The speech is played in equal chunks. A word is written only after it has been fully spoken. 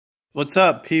What's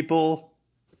up, people?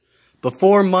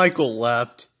 Before Michael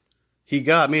left, he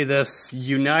got me this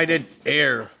United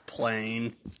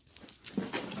airplane.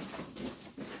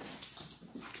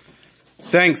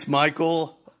 Thanks,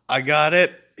 Michael. I got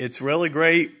it. It's really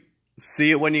great. See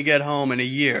it when you get home in a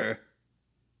year.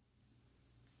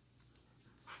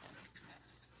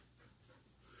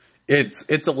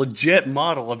 It's a legit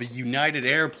model of a United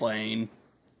airplane.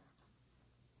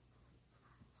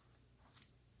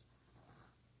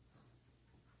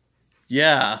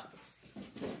 Yeah.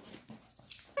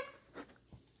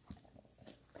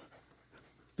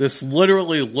 This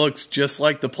literally looks just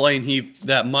like the plane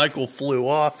that Michael flew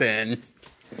off in.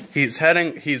 He's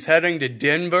heading to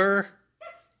Denver,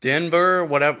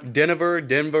 whatever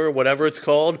it's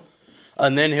called,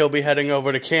 and then he'll be heading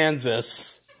over to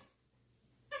Kansas.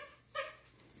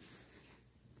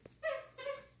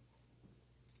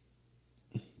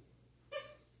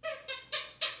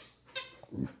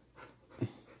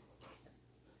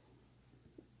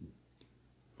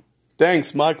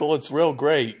 Thanks, Michael. It's real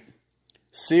great.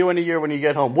 See you in a year when you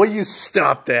get home. Will you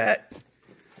stop that?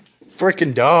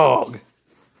 Freaking dog.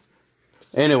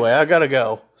 Anyway, I gotta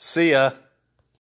go. See ya.